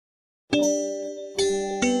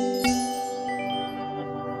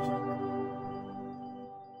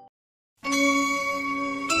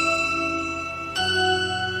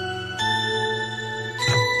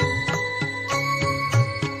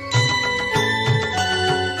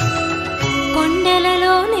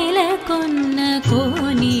కొండలలో నెలకొన్న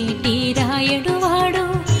కోనేటి రాయుడు వాడు,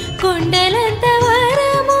 కొండలంత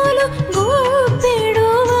వరములు గూపెడు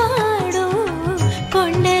వాడు.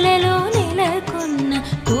 కొండలలో నెలకొన్న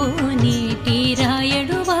కోనేటి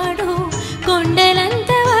రాయుడు వాడు,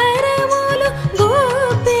 కొండలంత వరములు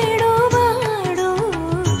గూపెడు వాడు.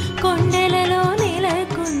 కొండలలో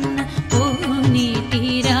నెలకొన్న కోనేటి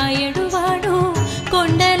రాయుడు వాడు,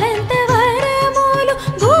 కొండలంత వరములు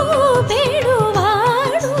గూపెడు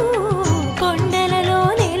వాడు. కొండలలో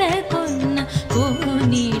నెలకొన్న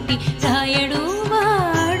కోనేటి రాయుడు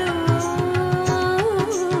వాడు.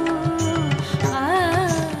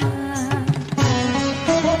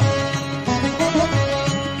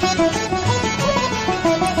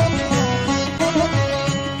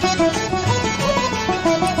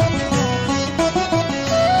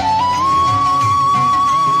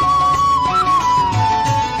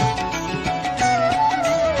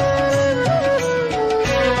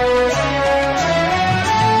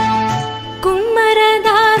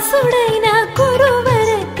 కుమ్మరదాసుడైన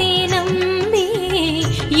కురువరతి నంబి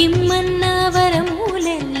ఇమ్మన్న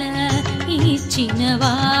వరములెల్ల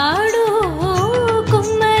ఇచ్చినవాడు.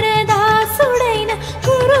 కుమ్మరదాసుడైన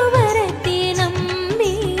కురువరతి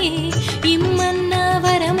నంబి ఇమ్మన్న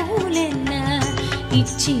వరములెల్ల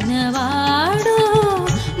ఇచ్చినవాడు.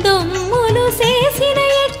 దొమ్ములు చేసిన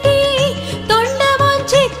ఎట్టి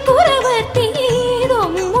తొండమంచి కురవర్తి,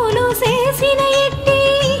 దొమ్ములు చేసిన ఎట్టి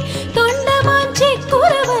తొండమంచి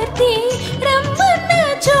కురవర్తి, రమ్మన్న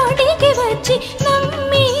చోటికి వచ్చి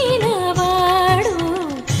నమ్మినవాడు.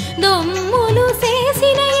 దొమ్ములు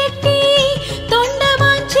చేసిన ఎట్టి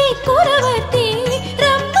తొండమంచి కురవర్తి,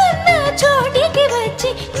 రమ్మన్న చోటికి వచ్చి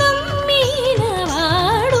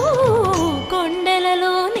నమ్మినవాడు.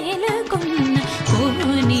 కొండలలో నెలకొన్న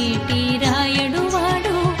కోనేటి రాయుడు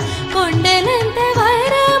వాడు, కొండలంత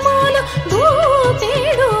వరములు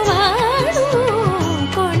గూపెడు వాడు.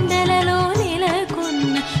 కొండలలో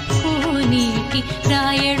నెలకొన్న కోనేటి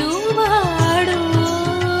రాయుడు వాడు.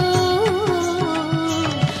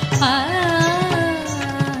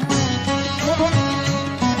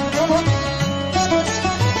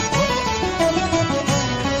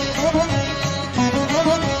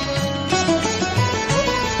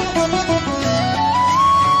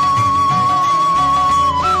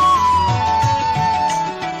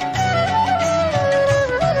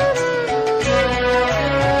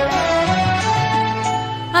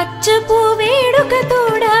 అచ్చపు వేడుక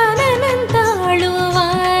తోడానంతాళు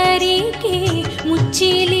వారికి,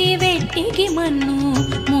 ముచ్చిలి వెట్టికి మన్ను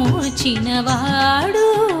మోచినవాడు.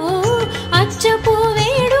 అచ్చపు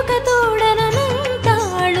వేడుక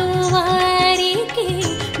తోడనంతాళు వారికి,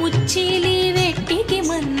 ముచ్చిలి వెట్టికి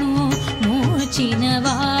మన్ను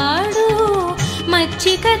మోచినవాడు.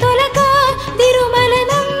 మచ్చిక తొలక తిరుమల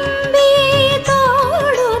నంబి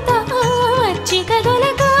తోడుతా, మచ్చిక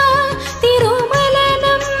తొలక తిరుమల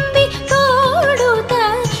నంబి తోడుతా,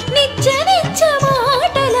 నిచ్చ నిచ్చ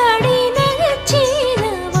మాటలాడి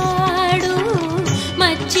నచ్చినవాడు.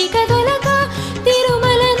 మచ్చిక తొలక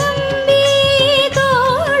తిరుమల నంబి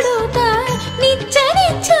తోడుతా, నిచ్చ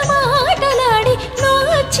నిచ్చ మాటలాడి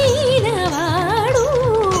నచ్చినవాడు.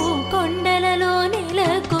 కొండలలో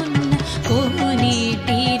నెలకొన్న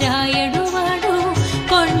కోనేటి రాయుడు వాడు,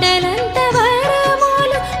 కొండలంత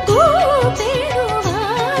వరములు గూపెడు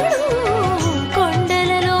వాడు.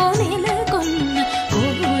 కొండలలో నెలకొన్న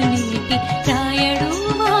కోనేటి రాయుడు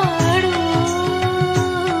వాడు.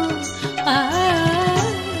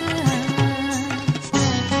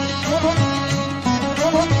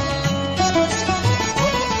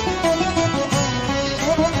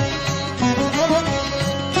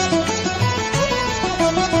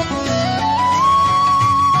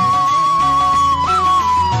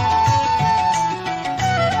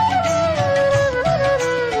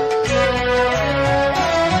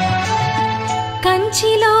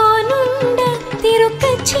 కంచిలో నుండ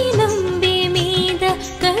తిరుకచ్చి నంబి మీద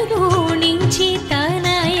కరుణించి తన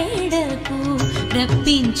ఎడకు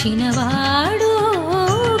రప్పించినవాడు.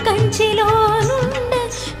 కంచిలో నుండ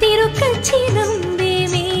తిరుకచ్చి నంబి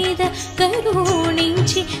మీద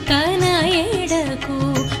కరుణించి తన ఎడకు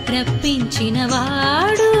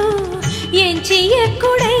రప్పించినవాడు. ఎంచి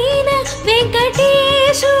ఎక్కుడైన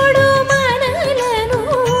వెంకటేశుడు మనలను,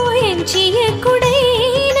 ఎంచి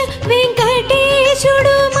ఎక్కుడైన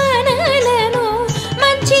వెంకటేశుడు మనలను,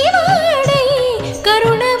 మంచివాడై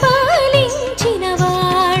కరుణ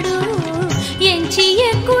బాలించినవాడు. ఎంచి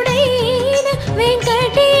ఎక్కుడైన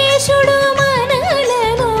వెంకటేశుడు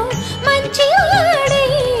మనలను,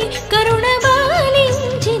 మంచివాడై కరుణ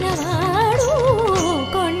బాలించినవాడు.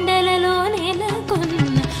 కొండలలో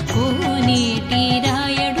నెలకొన్న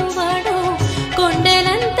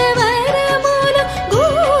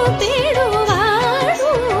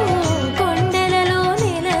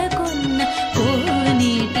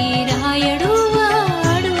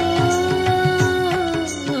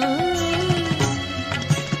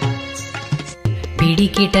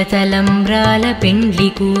పిడికిట తలంబ్రాల పెండ్లి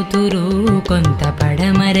కూతురు కొంత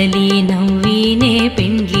పడమరలి నవ్వినే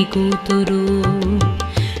పెండ్లి కూతురు.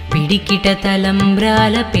 పిడికిట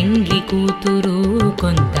తలంబ్రాల పెండ్లి కూతురు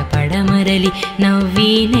కొంత పడమరలి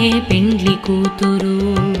నవ్వినే పెండ్లి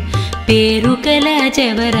కూతురు. పేరుకల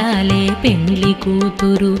జవరాలే పెండ్లి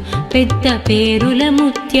కూతురు పెద్ద పేరుల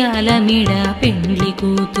ముత్యాల మిడ పెండ్లి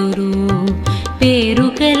కూతురు.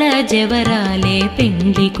 పేరుకల జవరాలే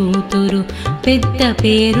పెండ్లి కూతురు పెద్ద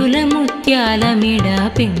పేరుల ముత్యాల మిడ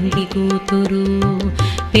పెండ్లి కూతురు.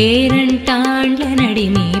 పేరంటాండ్ల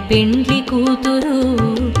నడిమి పెండ్లి కూతురు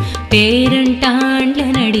పేరంటాండ్ల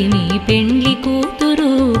నడిమి పెండ్లి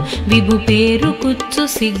కూతురు. విభు పేరు కుచ్చు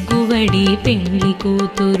సిగ్గువడి పెండ్లి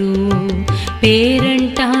కూతురు.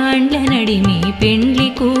 పేరంటాండ్ల నడిమి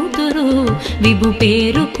పెండ్లి కూతురు విభు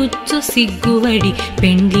పేరు కుచ్చు సిగ్గువడి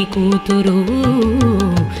పెండ్లి కూతురు.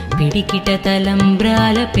 పిడికిట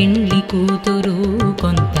తలంబ్రాల పెండ్లి కూతురు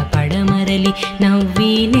కొంత పడమరలి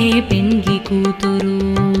నవ్వినే పెండ్లి కూతురు.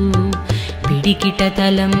 పిడికిట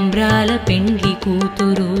తలంబ్రాల పెండ్లి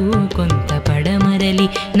కూతురు కొంత పడమరలి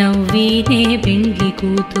నవ్వినే పెండ్లి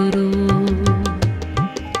కూతురు.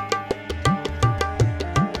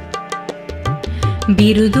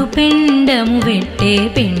 బిరుదు పెండము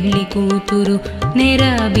వెట్టే పెండ్లి కూతురు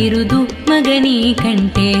నెర బిరుదు మగని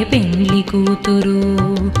కంటే పెండ్లి కూతురు.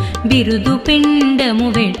 బిరుదు పెండము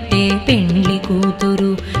వెట్టే పెండ్లి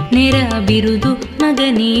కూతురు నెర బిరుదు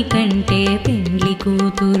మగని కంటే పెండ్లి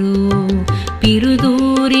కూతురు.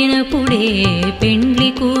 పిరుదూరినప్పుడే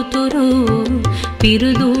పెండ్లి కూతురు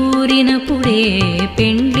పిరుదూరినప్పుడే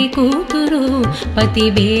పెండ్లి కూతురు. పతి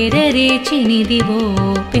బేరరేచినిదివో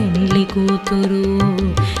పెండ్లి కూతురు.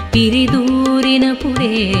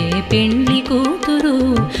 పిరిదూరినప్పుడే పెండ్లి కూతురు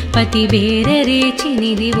పతి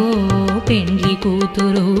బేరరేచినిదివో పెండ్లి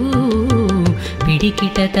కూతురు.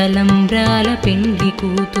 పిడికిట తలంబ్రాల పెండ్లి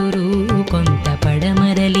కూతురు కొంత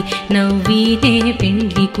పడమరలి నవ్వినే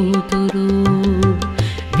పెండ్లి కూతురు.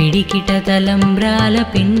 పిడికిట తలంబ్రాల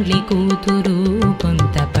పెండ్లి కూతురు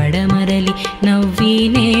కొంత పడమరలి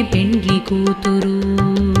నవ్వినే పెండ్లి కూతురు.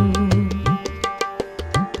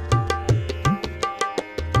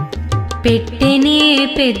 పెట్టెనే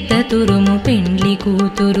పెద్ద తురుము పెండ్లి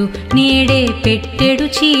కూతురు నేడే పెట్టెడు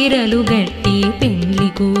చీరలు గట్టి పెండ్లి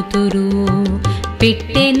కూతురు.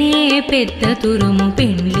 పెట్టెనే పెద్ద తురుము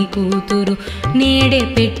పెండ్లి కూతురు నేడే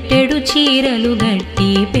పెట్టెడు చీరలు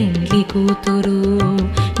గట్టి పెండ్లి కూతురు.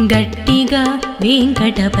 గట్టిగా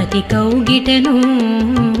వెంకటపతి కౌగిటను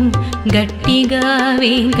గట్టిగా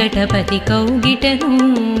వెంకటపతి కౌగిటను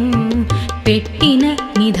పెట్టిన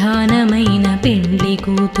నిధానమైన పెండ్లి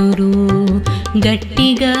కూతురు.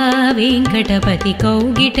 గట్టిగా వెంకటపతి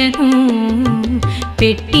కౌగిటను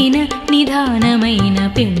పెట్టిన నిధానమైన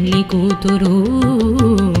పెండ్లి కూతురు.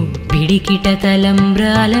 పిడికిట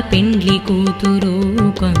తలంబ్రాల పెండ్లి కూతురు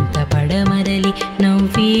కొంత పడమరలి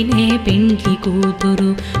నవ్వినే పెండ్లి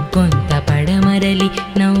కూతురు. కొంత పడమరలి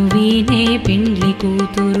నవ్వినే పెండ్లి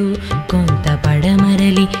కూతురు. కొంత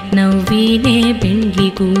పడమరలి నవ్వినే పెండ్లి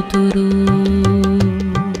కూతురు.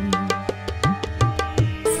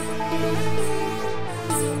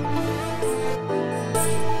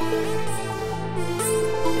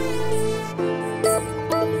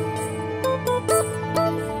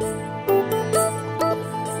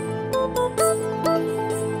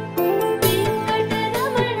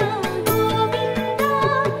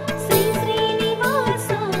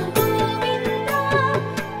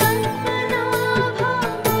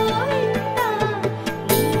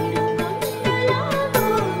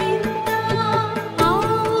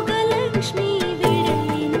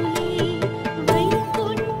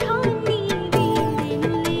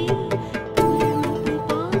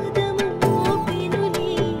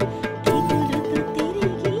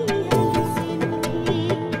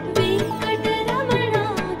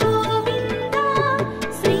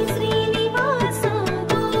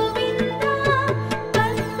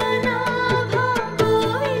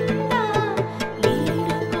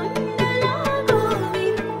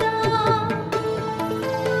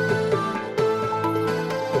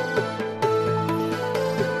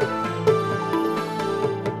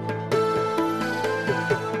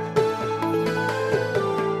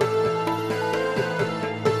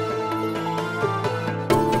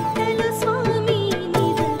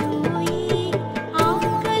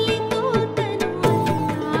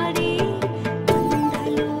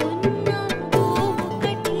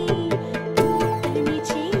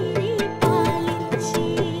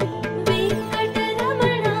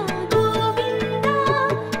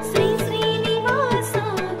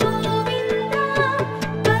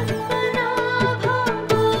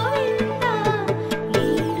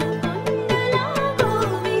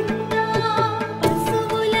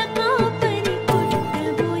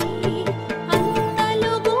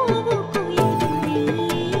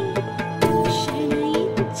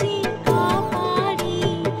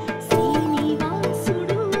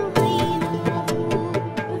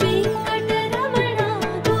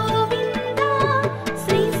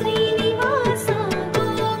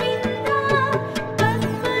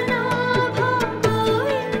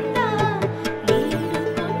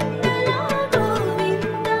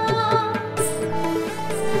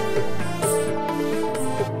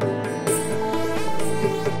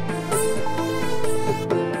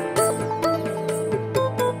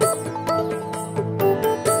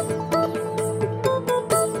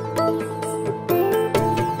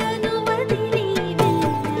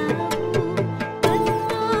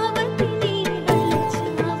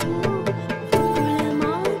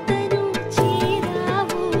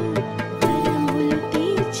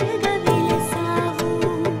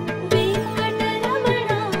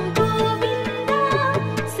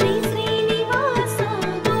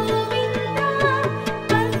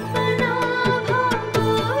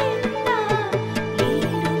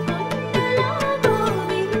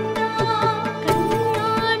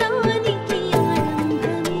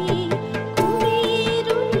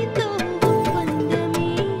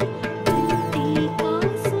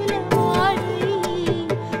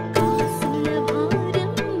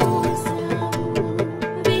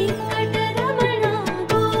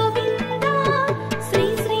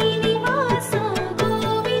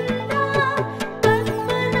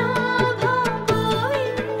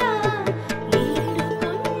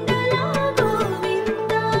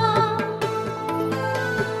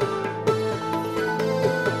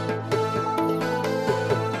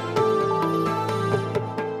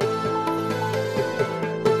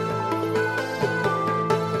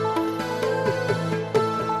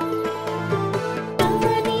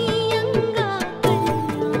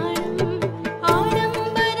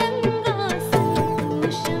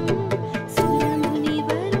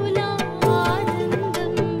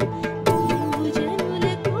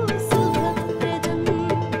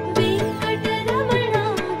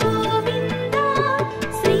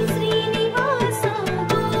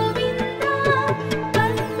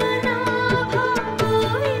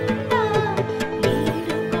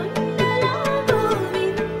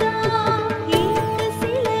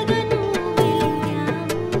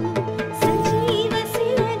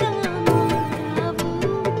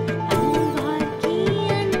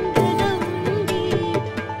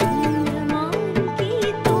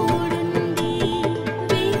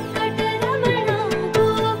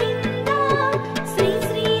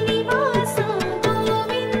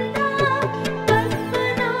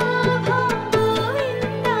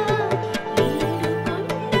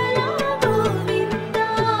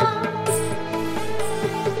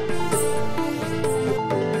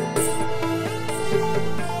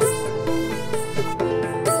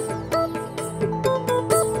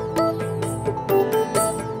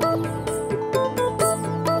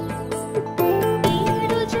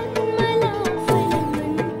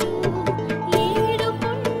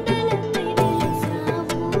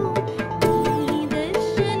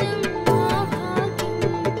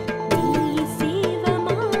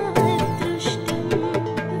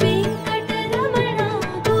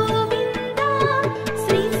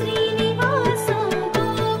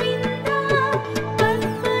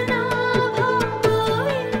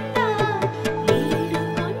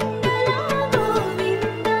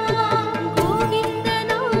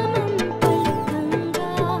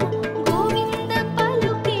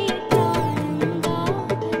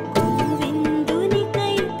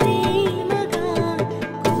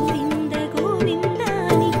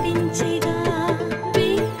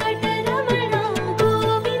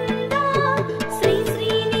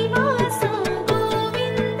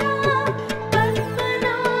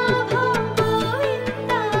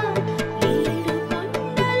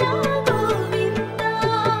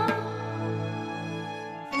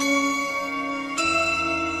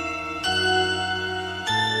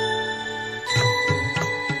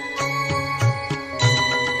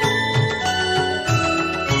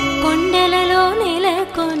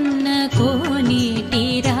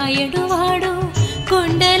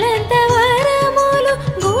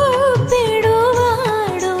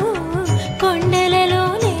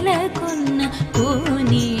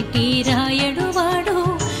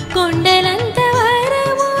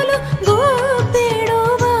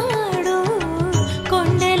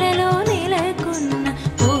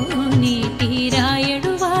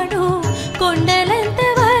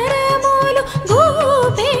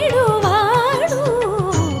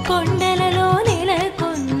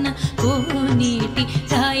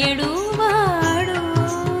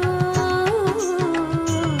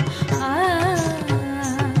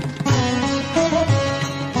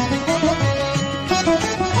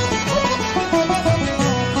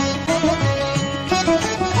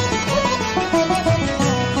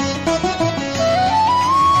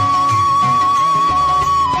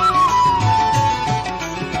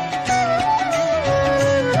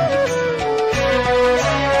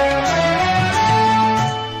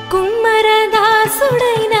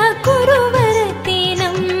 దాసుడైన కురువరతి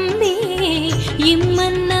నంబి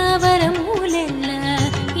ఇమ్మన్న వరములెల్ల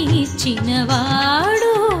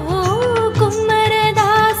ఇచ్చినవాడు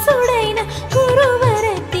కుమ్మరదాసుడైన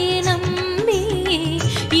కురువరతి నంబి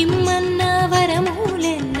ఇమ్మన్న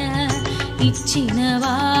వరములెల్ల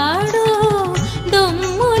ఇచ్చినవాడు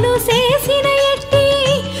దొమ్ములు చేసిన ఎట్టి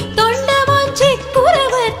తొండమంచి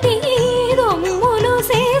కురవర్తి దొమ్ములు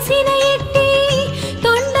చేసిన ఎట్టి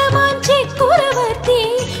తొండమంచి కురవర్తి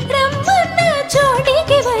రమ్మన్న చోటికి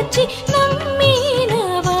వచ్చి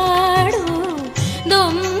నమ్మినవాడు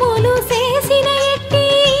దొమ్ములు చేసిన ఎట్టి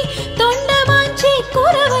తొండమంచి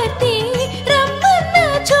కురవర్తి రమ్మన్న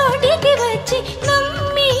చోటికి వచ్చి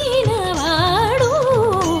నమ్మినవాడు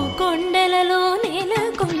కొండలలో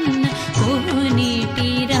నెలకొన్న కోనేటి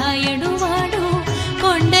రాయడు వాడు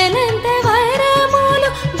కొండలంత వరములు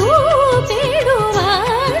భూపేడు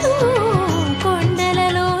వాడు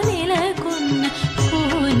కొండలలో నెలకొన్న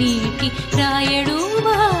కోనేటి రాయడు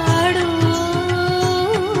వాడు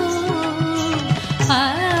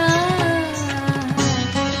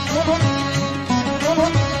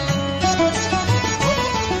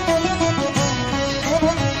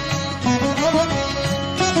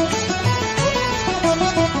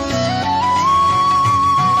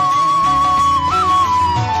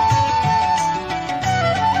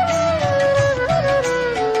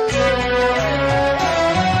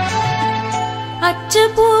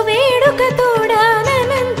అచ్చపు వేడుక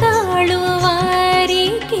తోడానంతాళు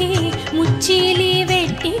వారికి ముచ్చిలి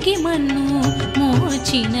వెట్టికి మన్ను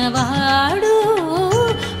మోచినవాడు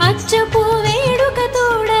అచ్చపు వేడుక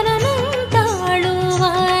తోడనంతాళు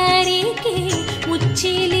వారికి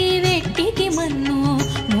ముచ్చిలి వెట్టికి మన్ను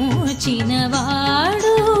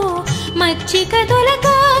మోచినవాడు మచ్చిక తొలక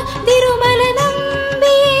తిరుమల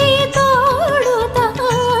నంబి తోడుతా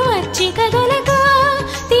మచ్చిక తొలక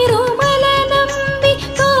తిరుమల నంబి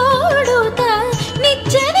తోడుతా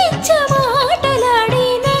నిచ్చ నిచ్చ మాటలాడి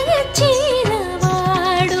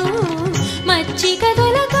నచ్చినవాడు మచ్చిక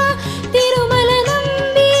తొలక తిరుమల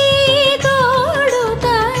నంబి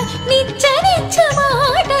తోడుతా నిచ్చ నిచ్చ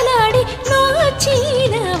మాటలాడి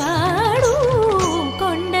నచ్చినవాడు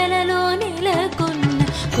కొండలలో నెలకొన్న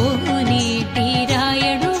కోనేటి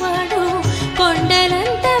రాయడు వాడు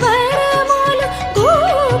కొండలంత వరములు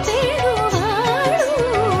గూపెడు వాడు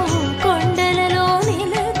కొండలలో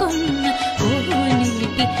నెలకొన్న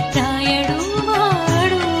కోనేటి రాయడు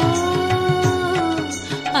వాడు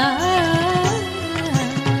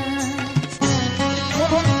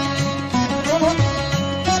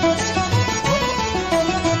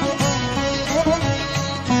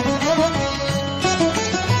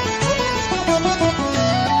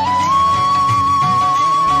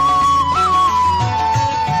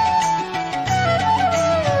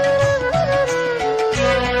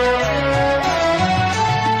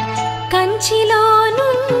కంచిలో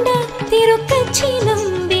నుండ తిరుకచ్చి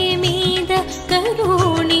నంబి మీద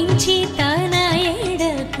కరుణించి తన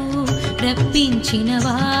ఎడకు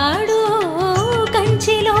రప్పించినవాడు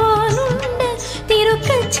కంచిలో నుండ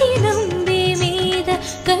తిరుకచ్చి నంబి మీద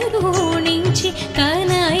కరుణించి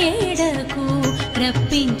తన ఎడకు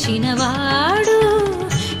రప్పించినవాడు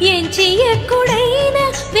ఎంచి ఎక్కుడైన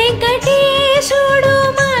వెంకటేశుడు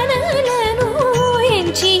మనలను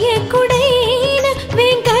ఎంచి ఎక్కుడైన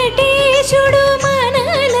వెంకటేశుడు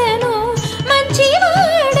మనలను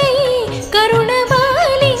మంచివాడై కరుణ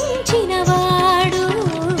బాలించినవాడు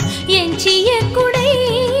ఎంచి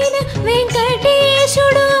ఎక్కుడైన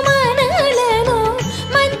వెంకటేశుడు మనలను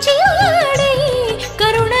మంచివాడై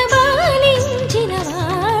కరుణ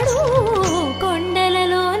బాలించినవాడు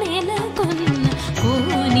కొండలలో నెలకొన్న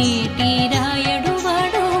కోనేటి రాయడు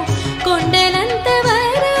వాడు కొండలంత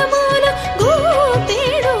వరములు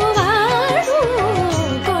గూపెడు వాడు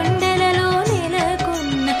కొండలలో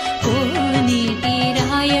నెలకొన్న కోనేటి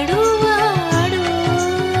రాయడు వాడు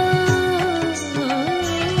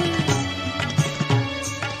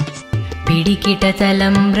పిడికిట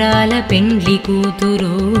తలంబ్రాల పెండ్లి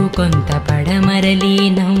కూతురు కొంత పడమరలి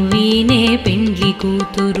నవ్వినే పెండ్లి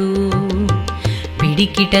కూతురు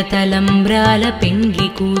పిడికిట తలంబ్రాల పెండ్లి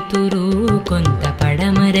కూతురు కొంత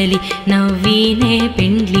పడమరలి నవ్వినే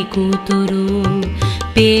పెండ్లి కూతురు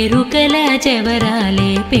పేరుకల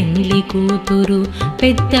చెవరాలే పెండ్లి కూతురు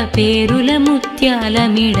పెద్ద పేరుల ముత్యాల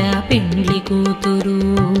మిడ పెండ్లి కూతురు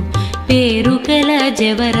పేరుకల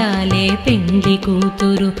జవరాలే పెండ్లి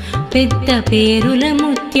కూతురు పెద్ద పేరుల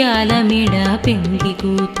ముత్యాల మిడ పెండ్లి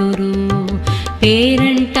కూతురు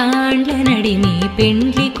పేరంటాండ్ల నడిమి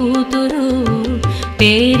పెండ్లి కూతురు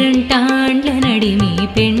పేరంటాండ్ల నడిమి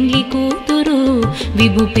పెండ్లి కూతురు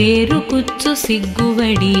విభు పేరు కుచ్చు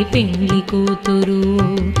సిగ్గువడి పెండ్లి కూతురు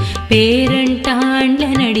పేరంటాండ్ల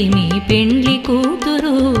నడిమి పెండ్లి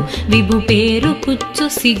కూతురు విభు పేరు కుచ్చు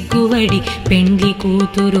సిగ్గువడి పెండ్లి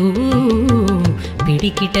కూతురు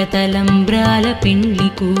పిడికిట తలంబ్రాల పెండ్లి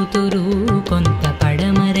కూతురు కొంత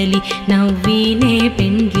పడమరలి నవ్వినే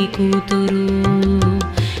పెండ్లి కూతురు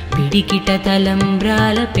పిడికిట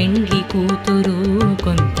తలంబ్రాల పెండ్లి కూతురు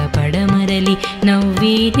కొంత పడమరలి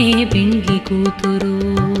నవ్వినే పెండ్లి కూతురు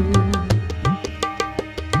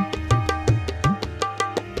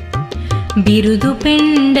బిరుదు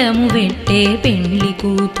పెండము వెట్టే పెండ్లి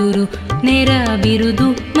కూతురు నెర బిరుదు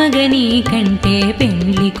మగని కంటే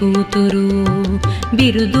పెండ్లి కూతురు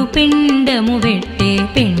బిరుదు పెండము వెట్టే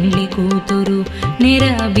పెండ్లి కూతురు నెర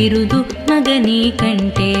బిరుదు మగని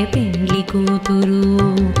కంటే పెండ్లి కూతురు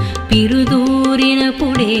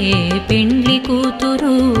పిరుదూరినప్పుడే పెండ్లి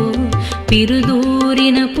కూతురు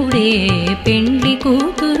పిరుదూరినప్పుడే పెండ్లి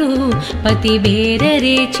కూతురు పతి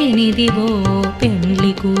బేరరేచినిదివో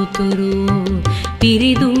పెండ్లి కూతురు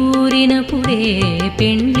పిరిదూరినప్పుడే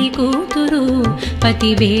పెండ్లి కూతురు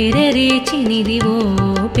పతి బేరరేచినిదివో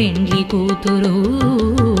పెండ్లి కూతురు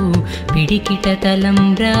పిడికిట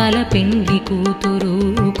తలంబ్రాల పెండ్లి కూతురు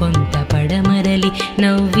కొంత పడమరలి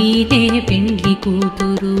నవ్వినే పెండ్లి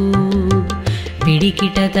కూతురు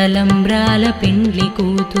పిడికిట తలంబ్రాల పెండ్లి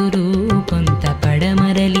కూతురు కొంత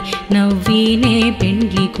పడమరలి నవ్వినే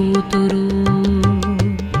పెండ్లి కూతురు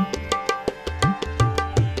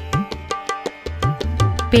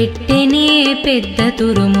పెట్టెనే పెద్ద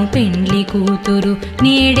తురుము పెండ్లి కూతురు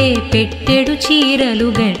నేడే పెట్టెడు చీరలు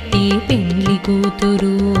గట్టి పెండ్లి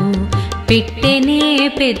కూతురు పెట్టెనే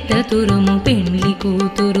పెద్ద తురుము పెండ్లి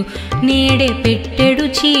కూతురు నేడే పెట్టెడు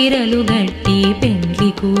చీరలు గట్టి పెండ్లి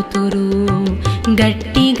కూతురు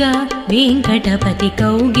గట్టిగా వెంకటపతి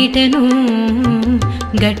కౌగిటను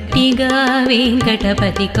గట్టిగా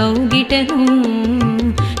వెంకటపతి కౌగిటను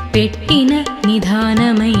పెట్టిన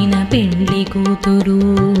నిదానమైన పెండ్లి కూతురు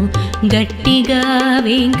గట్టిగా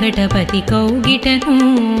వెంకటపతి కౌగిటను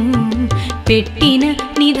పెట్టిన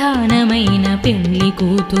నిదానమైన పెండ్లి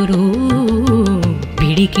కూతురు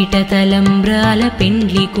పిడికిట తలంబ్రాల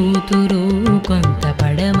పెండ్లి కూతురు కొంత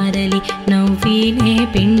పడమరలి నవ్వినే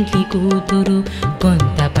పెండ్లి కూతురు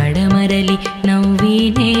కొంత పడమరలి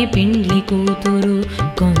నవ్వినే పెండ్లి కూతురు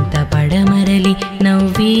కొంత పడమరలి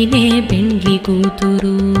నవ్వినే పెండ్లి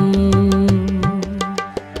కూతురు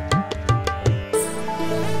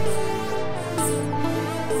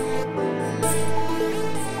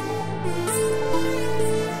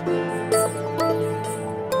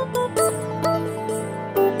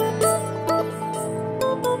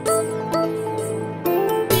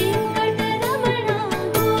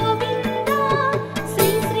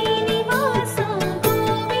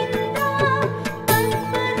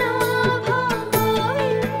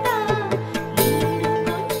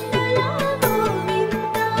Kontalalo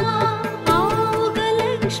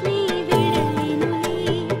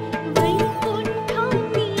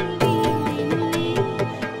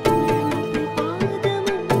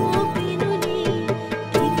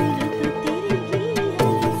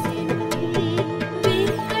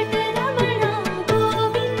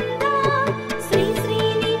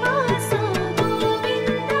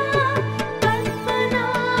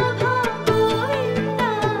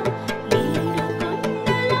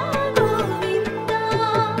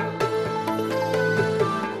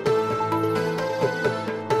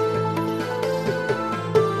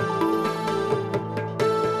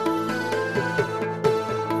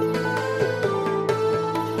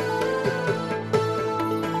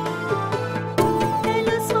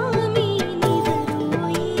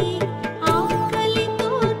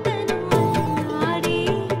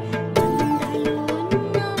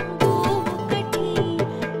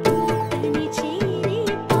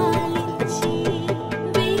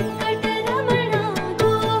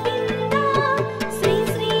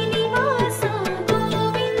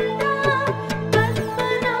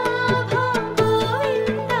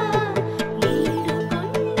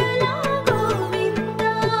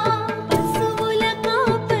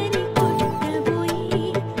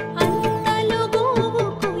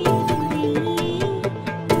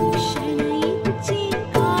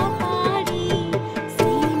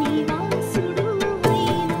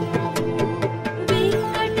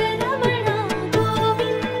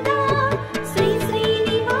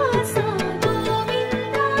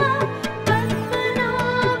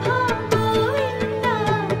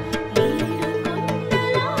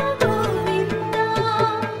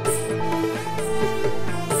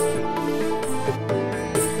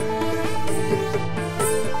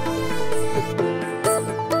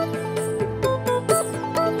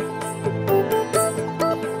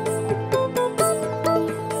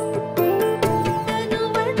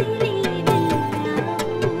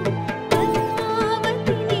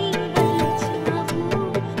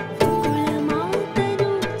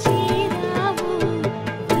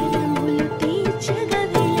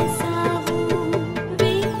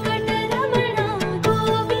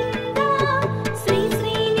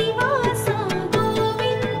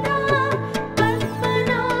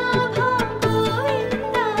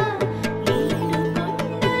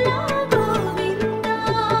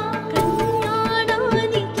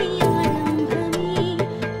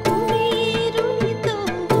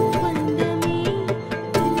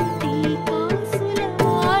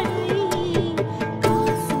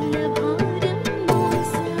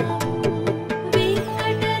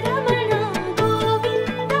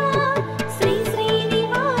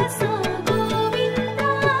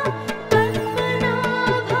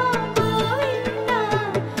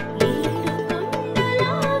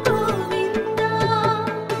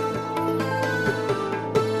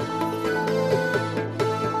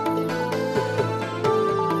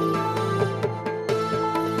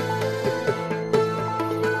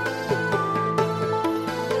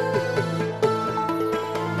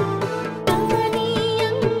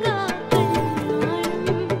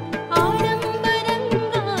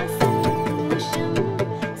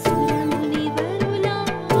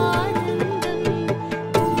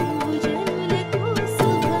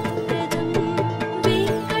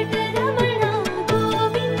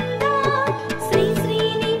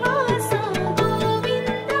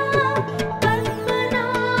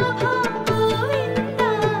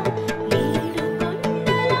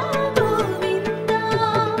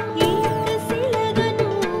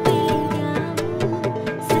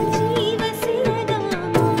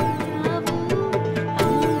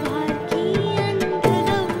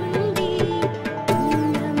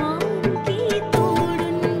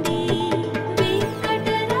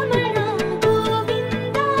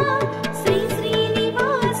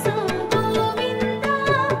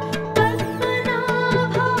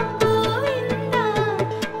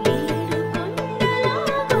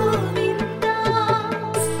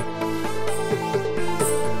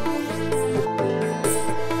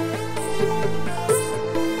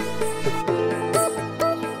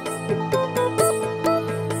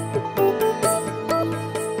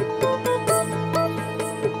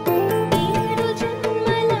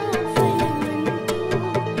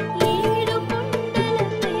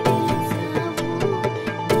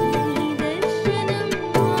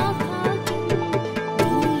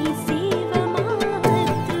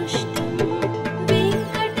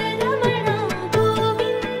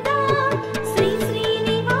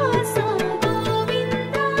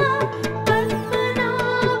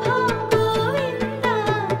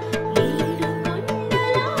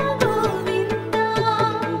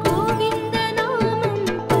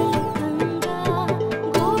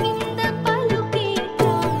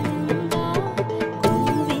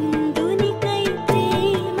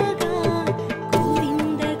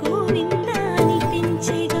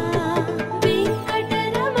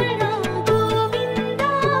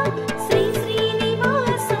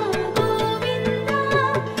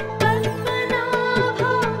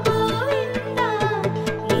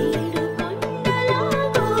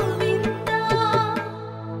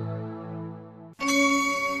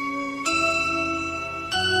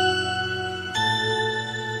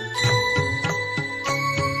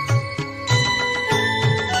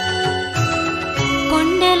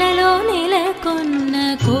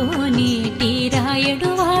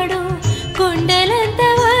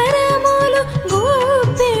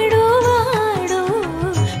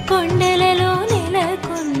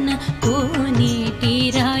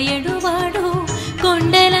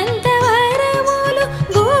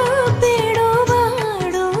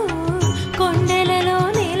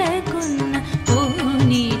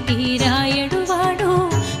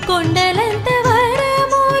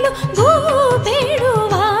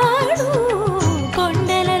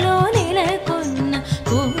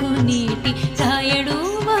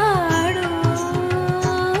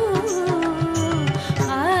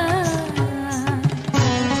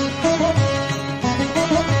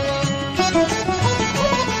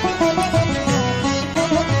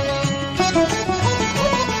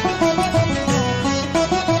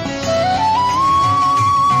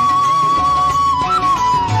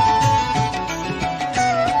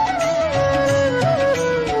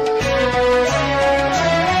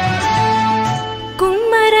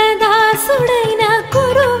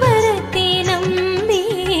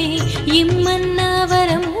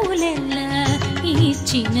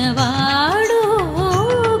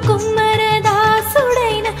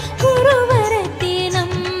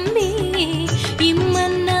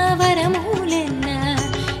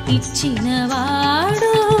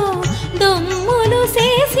ఇచ్చినవాడు దొమ్ములు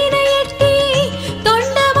చేసిన ఎట్టి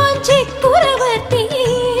తొండమంచి కురవర్తి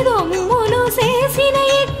దొమ్ములు చేసిన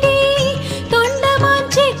ఎట్టి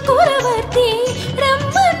తొండమంచి కురవర్తి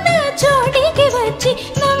రమ్మన్న చోటికి వచ్చి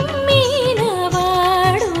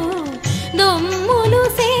నమ్మినవాడు దొమ్ములు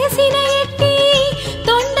చేసిన ఎట్టి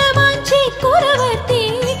తొండమంచి కురవర్తి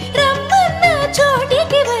రమ్మన్న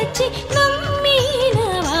చోటికి వచ్చి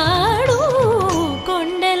నమ్మినవాడు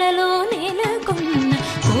కొండలలో నెలకొన్న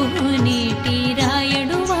కోనేటి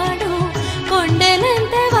రాయుడు వాడు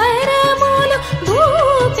కొండలంత వరములు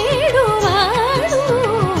భూపేడు వాడు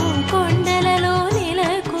కొండలలో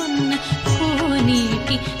నెలకొన్న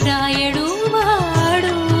కోనేటి రాయుడు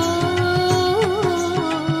వాడు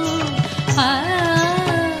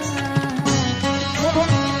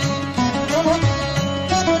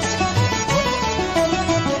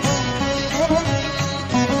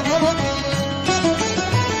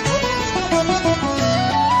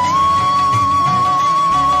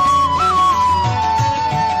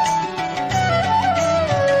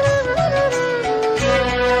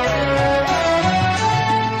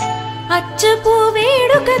అచ్చపు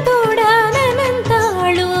వేడుక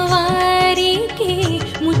తోడానంతాళు వారికి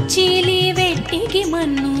ముచ్చిలి వెట్టికి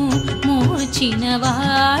మన్ను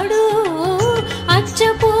మోచినవాడు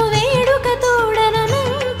అచ్చపు వేడుక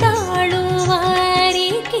తోడనంతాళు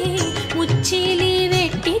వారికి ముచ్చిలి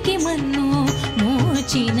వెట్టికి మన్ను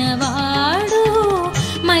మోచినవాడు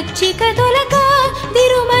మచ్చిక తొలక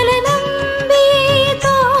తిరుమల నంబి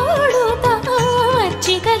తోడుతా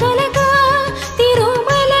మచ్చిక తొలక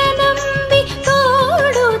తిరుమల నంబి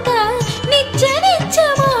తోడుతా నిచ్చ నిచ్చ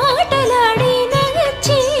మాటలాడి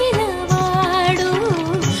నచ్చినవాడు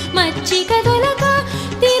మచ్చిక తొలక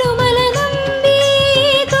తిరుమల నంబి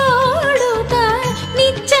తోడుతా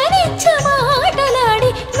నిచ్చ నిచ్చ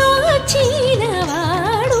మాటలాడి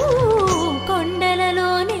నచ్చినవాడు కొండలలో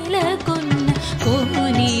నెలకొన్న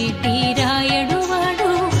కోనేటి రాయుడు వాడు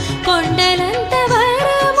కొండలంత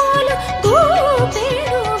వరములు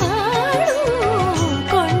గూపెడు వాడు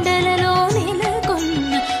కొండలలో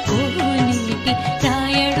నెలకొన్న కోనేటి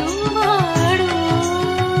రాయుడు వాడు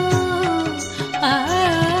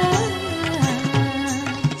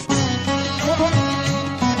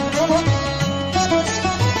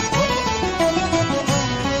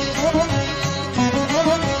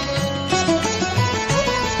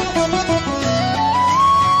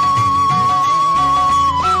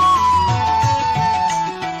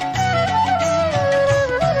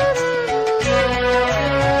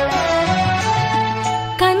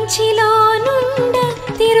కంచిలో నుండ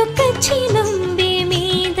తిరుకచ్చి నంబి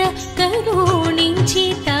మీద కరుణించి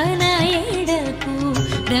తన ఎడకు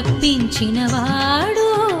రప్పించినవాడు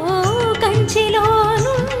కంచిలో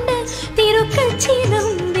నుండ తిరుకచ్చి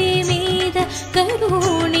నంబి మీద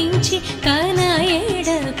కరుణించి తన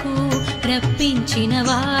ఎడకు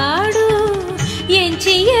రప్పించినవాడు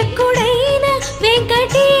ఎంచి ఎక్కుడైన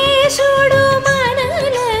వెంకటేశుడు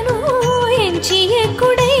మనలను ఎంచి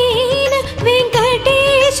ఎక్కుడైన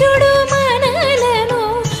వెంకటేశుడు మనలను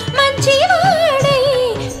మంచివాడై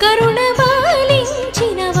కరుణ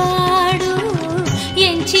పాలించినవాడు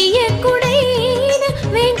ఎంచి ఎక్కుడైన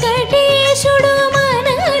వెంకటేశుడు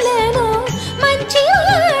మనలను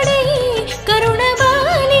మంచివాడై కరుణ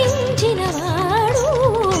పాలించినవాడు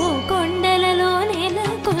కొండలలో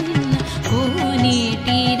నెలకొన్న కోనేటి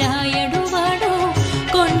రాయుడు వాడు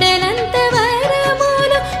కొండలంత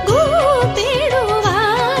వరములు గూపెడు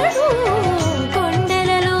వాడు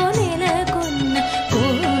కొండలలో నెలకొన్న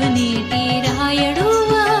కోనేటి రాయుడు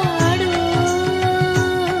వాడు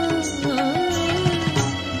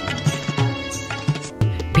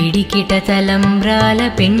పిడికిట తలంబ్రాల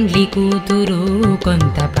పెండ్లి కూతురు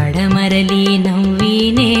కొంత పడమరలి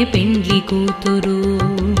నవ్వినే పెండ్లి కూతురు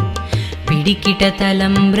పిడికిట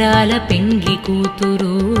తలంబ్రాల పెండ్లి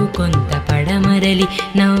కూతురు కొంత పడమరలి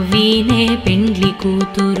నవ్వినే పెండ్లి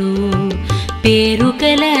కూతురు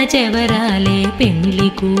పేరుకల చెవరాలే పెండ్లి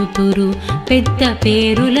కూతురు పెద్ద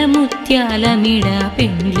పేరుల ముత్యాల మిడ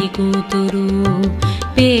పెండ్లి కూతురు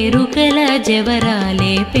పేరుకల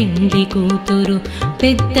జవరాలే పెండ్లి కూతురు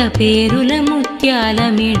పెద్ద పేరుల ముత్యాల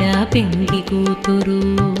మిడ పెండ్లి కూతురు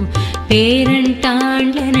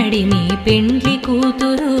పేరంటాండ్ల నడిమి పెండ్లి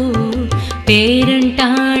కూతురు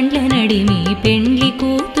పేరంటాండ్ల నడిమి పెండ్లి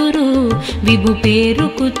కూతురు విభు పేరు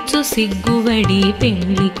కుచ్చు సిగ్గువడి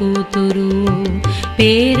పెండ్లి కూతురు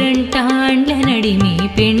పేరంటాండ్ల నడిమి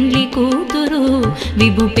పెండ్లి కూతురు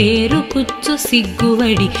విభు పేరు కుచ్చు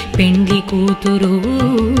సిగ్గువడి పెండ్లి కూతురు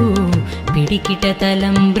పిడికిట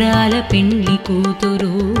తలంబ్రాల పెండ్లి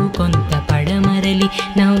కూతురు కొంత పడమరలి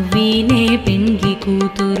నవ్వినే పెండ్లి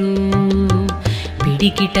కూతురు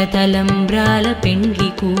పిడికిట తలంబ్రాల పెండ్లి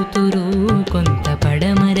కూతురు కొంత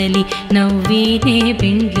పడమరలి నవ్వీనే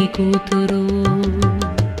పెండ్లి కూతురు.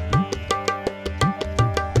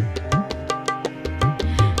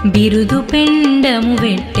 బిరుదు పెండము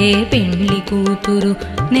వెట్టే పెండ్లి కూతురు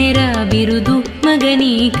నెర బిరుదు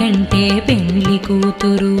మగని కంటే పెండ్లి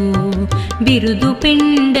కూతురు. బిరుదు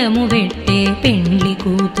పెండము వెట్టే పెండ్లి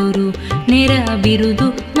కూతురు నెర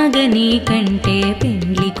బిరుదు మగని కంటే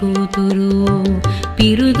పెండ్లి కూతురు.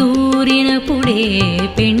 పిరుదూరినప్పుడే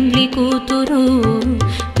పెండ్లి కూతురు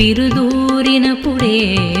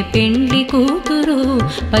పిరుదూరినప్పుడే పెండ్లి కూతురు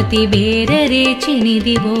పతి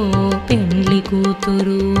బేరరేచినిదివో పెండ్లి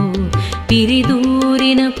కూతురు.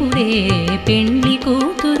 పిరిదూరినప్పుడే పెండ్లి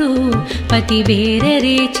కూతురు పతి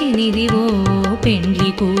బేరరేచినిదివో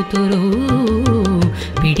పెండ్లి కూతురు.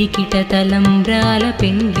 పిడికిట తలంబ్రాల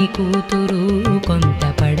పెండ్లి కూతురు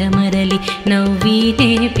కొంత పడమరలి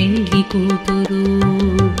నవ్వీనే పెండ్లి కూతురు.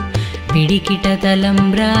 పిడికిట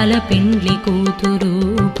తలంబ్రాల పెండ్లి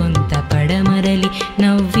కూతురు కొంత పడమరలి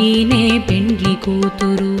నవ్వీనే పెండ్లి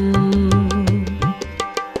కూతురు.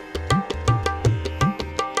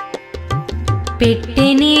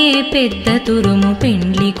 పెట్టెనే పెద్ద తురుము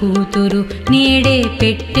పెండ్లి కూతురు నేడే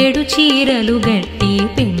పెట్టెడు చీరలు గట్టి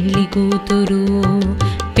పెండ్లి కూతురు.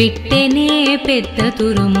 పెట్టెనే పెద్ద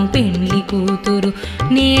తురుము పెండ్లి కూతురు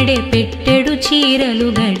నేడే పెట్టెడు చీరలు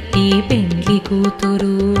గట్టి పెండ్లి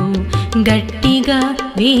కూతురు. గట్టిగా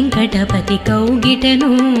వెంకటపతి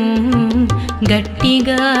కౌగిటను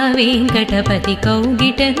గట్టిగా వెంకటపతి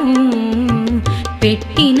కౌగిటను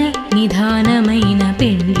పెట్టిన నిధానమైన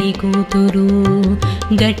పెండ్లి కూతురు.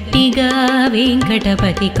 గట్టిగా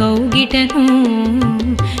వెంకటపతి కౌగిటను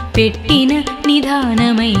పెట్టిన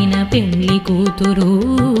నిధానమైన పెండ్లి కూతురు.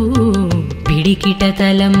 పిడికిట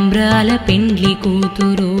తలంబ్రాల పెండ్లి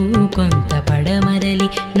కూతురు కొంత పడమరలి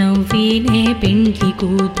నవ్వీనే పెండ్లి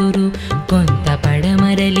కూతురు. కొంత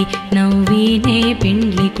పడమరలి నవ్వీనే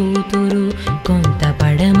పెండ్లి కూతురు. కొంత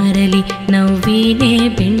పడమరలి నవ్వీనే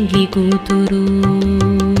పెండ్లి కూతురు.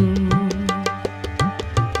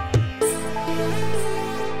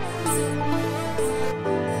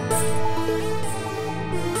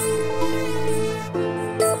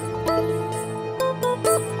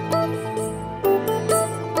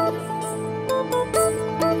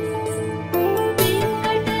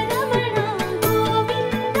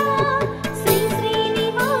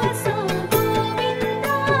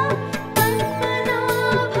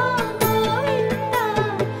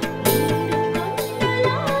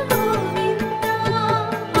 Konalalo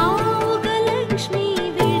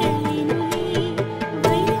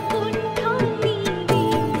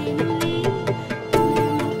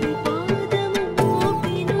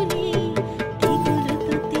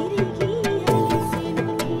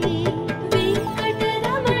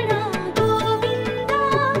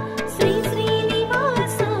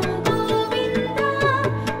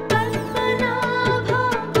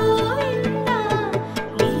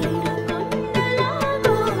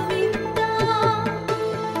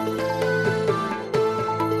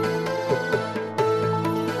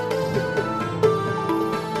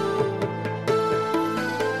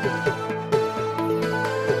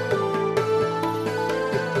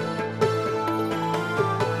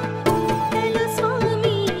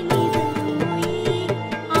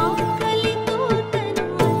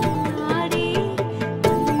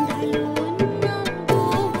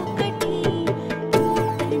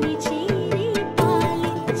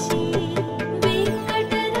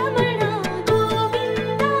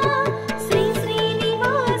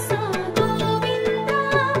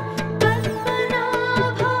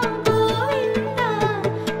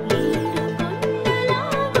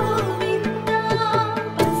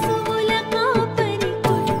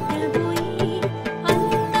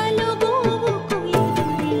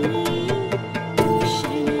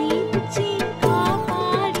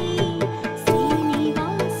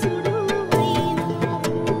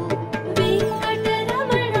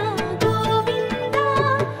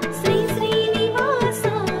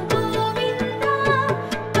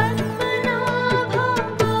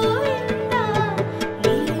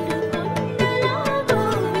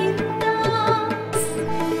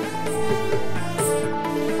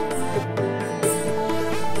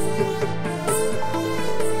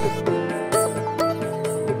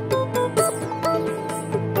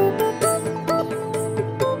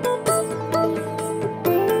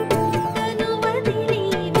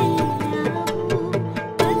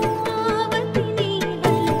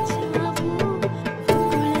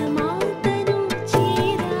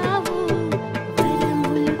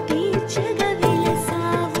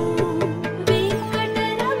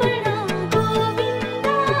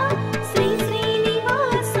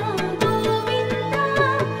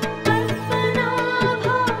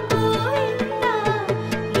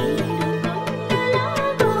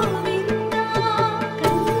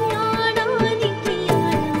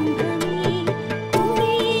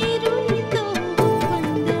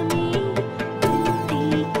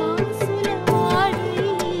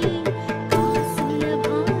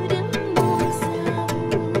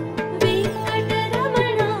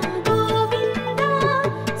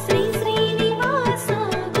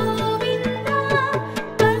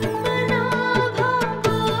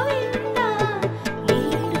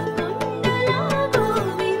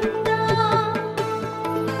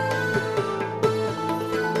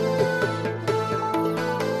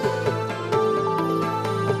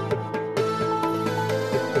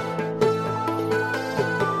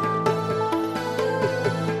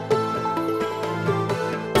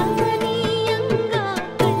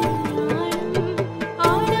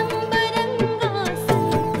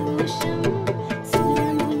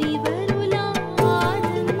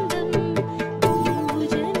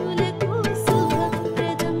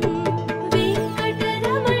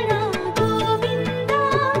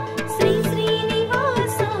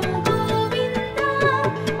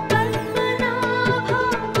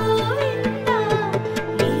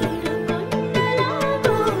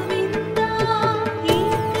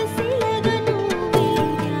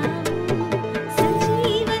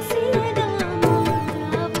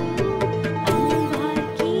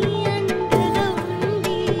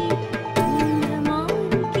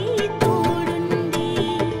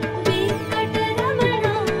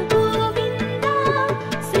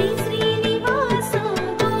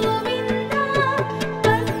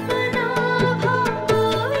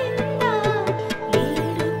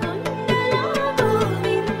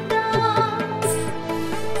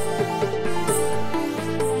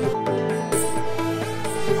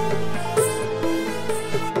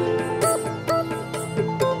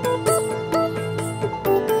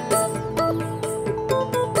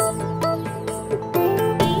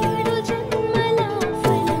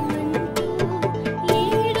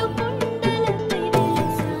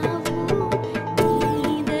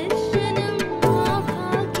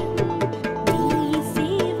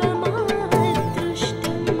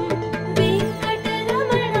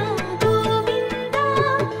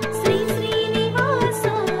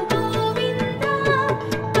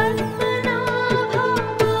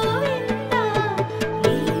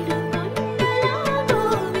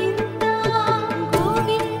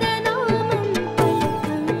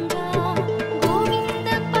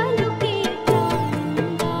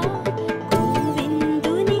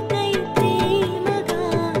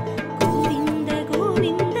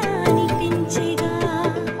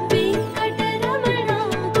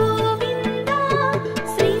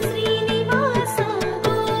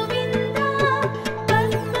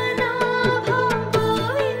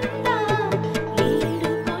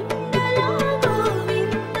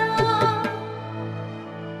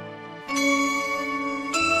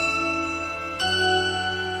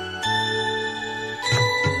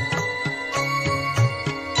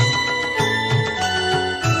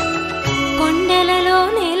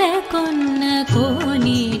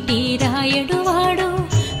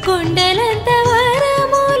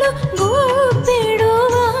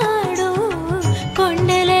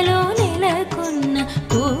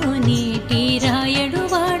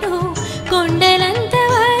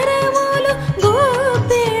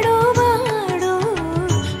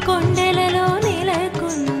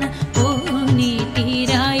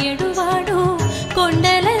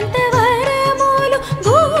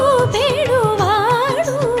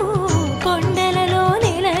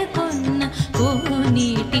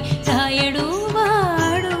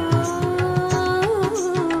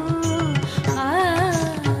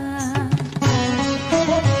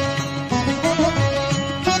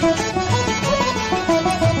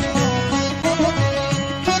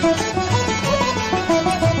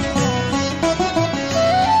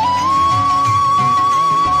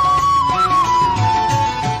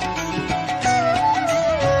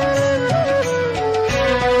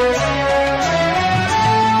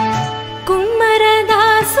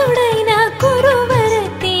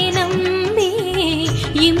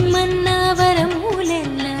ఇమ్మన్న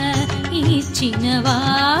వరములెల్ల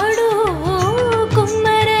ఇచ్చినవాడు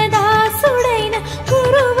కుమ్మరదాసుడైన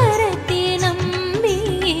గురువరతి నంబి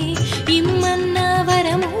ఇమ్మన్న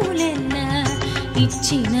వరములెల్ల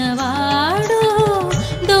ఇచ్చినవాడు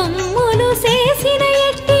దొమ్ములు చేసిన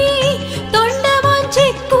ఎట్టి తొండమంచి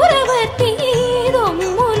కురవర్తి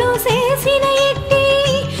దొమ్ములు చేసిన ఎట్టి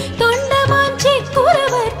తొండమంచి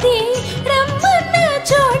కురవర్తి రమ్మన్న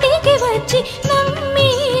చోటికి వచ్చి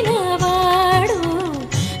నమ్మినవాడు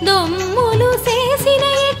దొమ్ములు చేసిన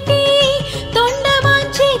ఎట్టి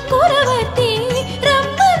తొండమంచి కురవర్తి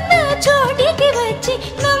రమ్మన్న చోటికి వచ్చి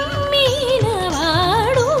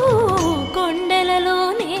నమ్మినవాడు కొండలలో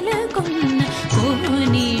నెలకొన్న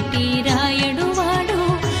కోనేటి రాయడు వాడు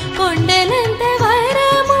కొండలంత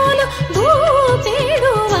వరములు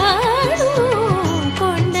భూపేడు వాడు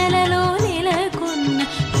కొండలలో నెలకొన్న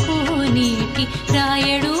కోనేటి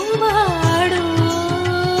రాయడు వాడు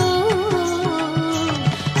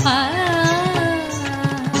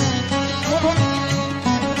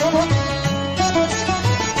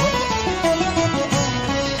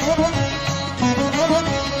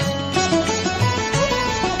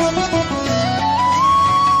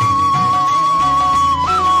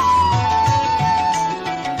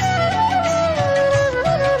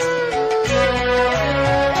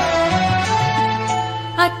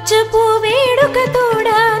అచ్చపు వేడుక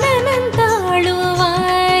తోడానంతాళు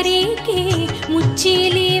వారికి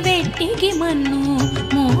ముచ్చిలి వెట్టికి మన్ను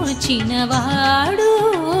మోచినవాడు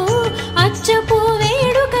అచ్చపు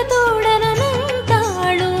వేడుక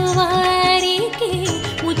తోడనంతాళు వారికి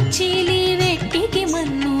ముచ్చిలి వెట్టికి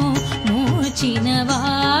మన్ను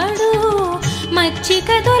మోచినవాడు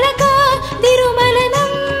మచ్చిక తొలక తిరుమల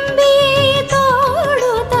నంబి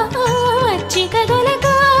తోడుతా మచ్చిక తొలక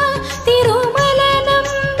తిరుమల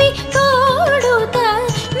నంబి తోడుతా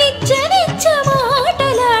నిచ్చ నిచ్చ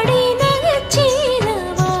మాటలాడి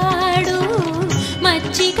నచ్చినవాడు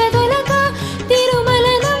మచ్చిక తొలక తిరుమల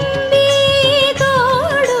నంబి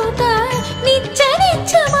తోడుతా నిచ్చ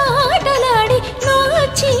నిచ్చ మాటలాడి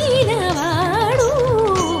నచ్చినవాడు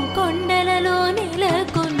కొండలలో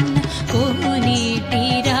నెలకొన్న కోనేటి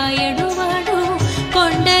రాయడు వాడు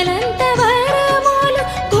కొండలంత వరములు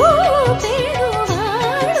కూపెడు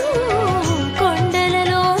వాడు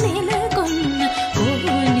కొండలలో నెలకొన్న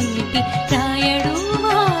కోనేటి రాయడు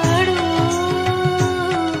వాడు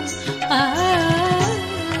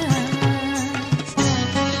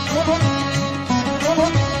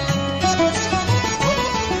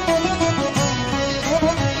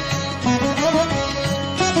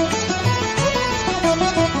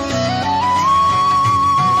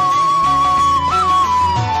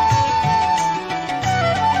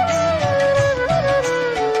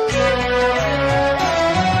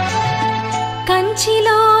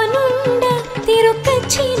కంచిలో నుండ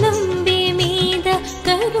తిరుకచ్చి నంబి మీద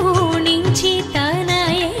కరుణించి తన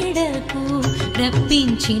ఎడకు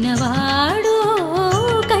రప్పించినవాడు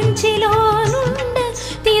కంచిలో నుండ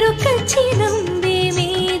తిరుకచ్చి నంబి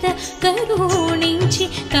మీద కరుణించి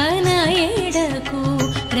తన ఎడకు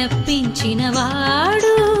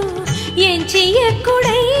రప్పించినవాడు ఎంచి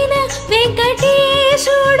ఎక్కుడైన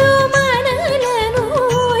వెంకటేశుడు మనలను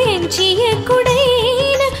ఎంచి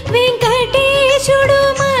ఎక్కుడైన వెంకటేశుడు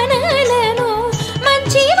మనలను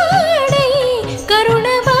మంచివాడై కరుణ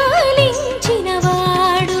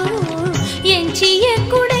పాలించినవాడు ఎంచి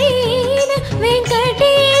ఎక్కుడైన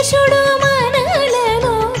వెంకటేశుడు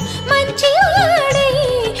మనలను మంచివాడై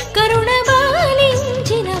కరుణ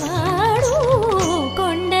పాలించినవాడు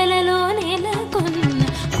కొండలలో నెలకొన్న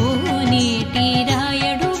కోనేటి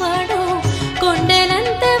రాయడు వాడు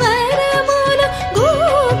కొండలంత వరములు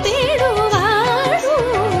గూపెడు వాడు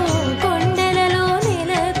కొండలలో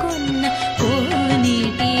నెలకొన్న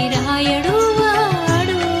కోనేటి రాయడు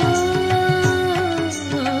వాడు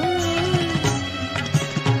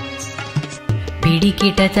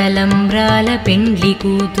పిడికిట తలంబ్రాల పెండ్లి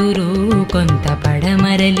కూతురు కొంత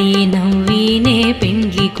పడమరలి నవ్వినే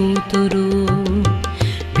పెండ్లి కూతురు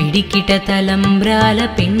పిడికిట తలంబ్రాల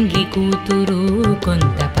పెండ్లి కూతురు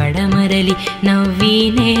కొంత పడమరలి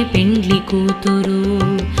నవ్వినే పెండ్లి కూతురు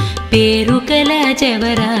పేరుకల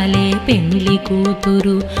జవరాలే పెండ్లి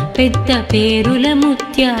కూతురు పెద్ద పేరుల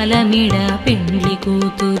ముత్యాల మిడ పెండ్లి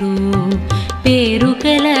కూతురు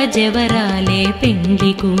పేరుకల జవరాలే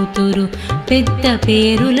పెండ్లి కూతురు పెద్ద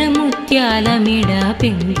పేరుల ముత్యాల మిడ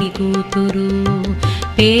పెండ్లి కూతురు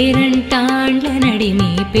పేరంటాండ్ల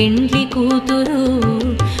నడిమి పెండ్లి కూతురు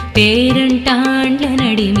పేరంటాండ్ల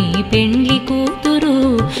నడిమి పెండ్లి కూతురు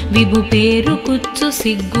విభు పేరు కుచ్చు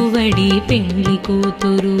సిగ్గువడి పెండ్లి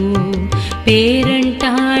కూతురు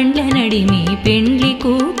పేరంటాండ్ల నడిమి పెండ్లి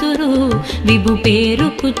కూతురు విభు పేరు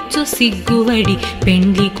కుచ్చు సిగ్గువడి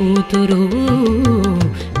పెండ్లి కూతురు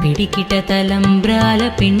పిడికిట తలంబ్రాల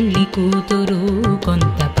పెండ్లి కూతురు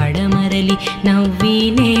కొంత పడమరలి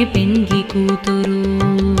నవ్వినే పెండ్లి కూతురు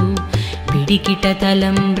పిడికిట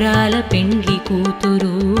తలంబ్రాల పెండ్లి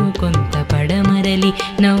కూతురు కొంత పడమరలి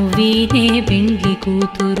నవ్వినే పెండ్లి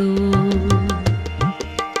కూతురు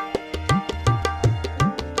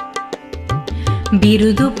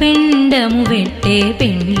బిరుదు పెండము వెట్టే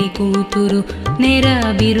పెండ్లి కూతురు నెర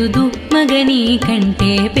బిరుదు మగని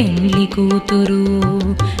కంటే పెండ్లి కూతురు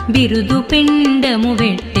బిరుదు పెండము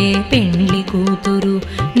వెట్టే పెండ్లి కూతురు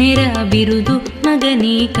నెర బిరుదు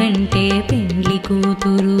మగని కంటే పెండ్లి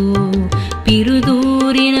కూతురు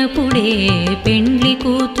పిరుదూరినప్పుడే పెండ్లి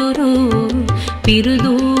కూతురు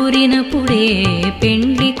పిరుదూరినప్పుడే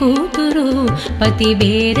పెండ్లి కూతురు పతి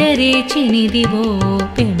బేరరేచినిదివో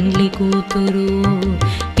పెండ్లి కూతురు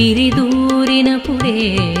పిరిదూరినప్పుడే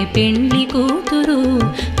పెండ్లి కూతురు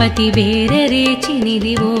పతి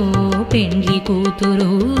బేరరేచినిదివో పెండ్లి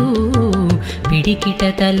కూతురు పిడికిట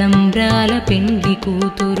తలంబ్రాల పెండ్లి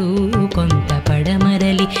కూతురు కొంత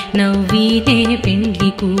పడమరలి నవ్వినే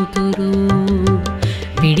పెండ్లి కూతురు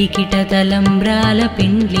పిడికిట తలంబ్రాల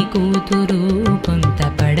పెండ్లి కూతురు కొంత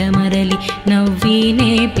పడమరలి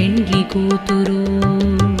నవ్వినే పెండ్లి కూతురు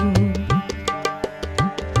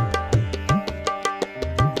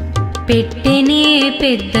పెట్టెనే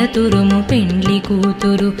పెద్ద తురుము పెండ్లి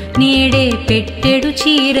కూతురు నేడే పెట్టెడు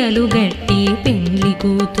చీరలు గట్టి పెండ్లి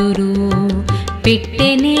కూతురు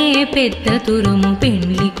పెట్టెనే పెద్ద తురుము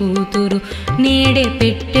పెండ్లి కూతురు నేడే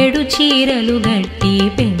పెట్టెడు చీరలు గట్టి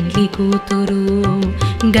పెండ్లి కూతురు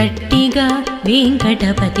గట్టిగా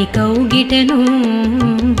వెంకటపతి కౌగిటను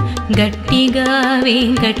గట్టిగా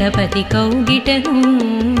వెంకటపతి కౌగిటను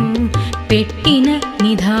పెట్టిన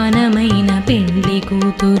నిదానమైన పెండ్లి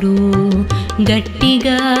కూతురు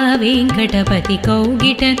గట్టిగా వెంకటపతి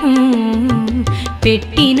కౌగిటను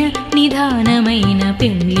పెట్టిన నిదానమైన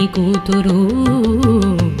పెండ్లి కూతురు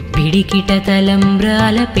పిడికిట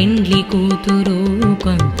తలంబ్రాల పెండ్లి కూతురు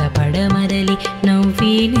కొంత పడమరలి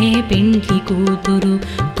నవ్వినే పెండ్లి కూతురు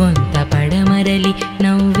కొంత పడమరలి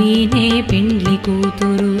నవ్వినే పెండ్లి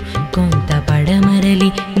కూతురు కొంత పడమరలి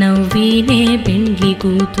నవ్వినే పెండ్లి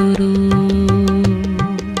కూతురు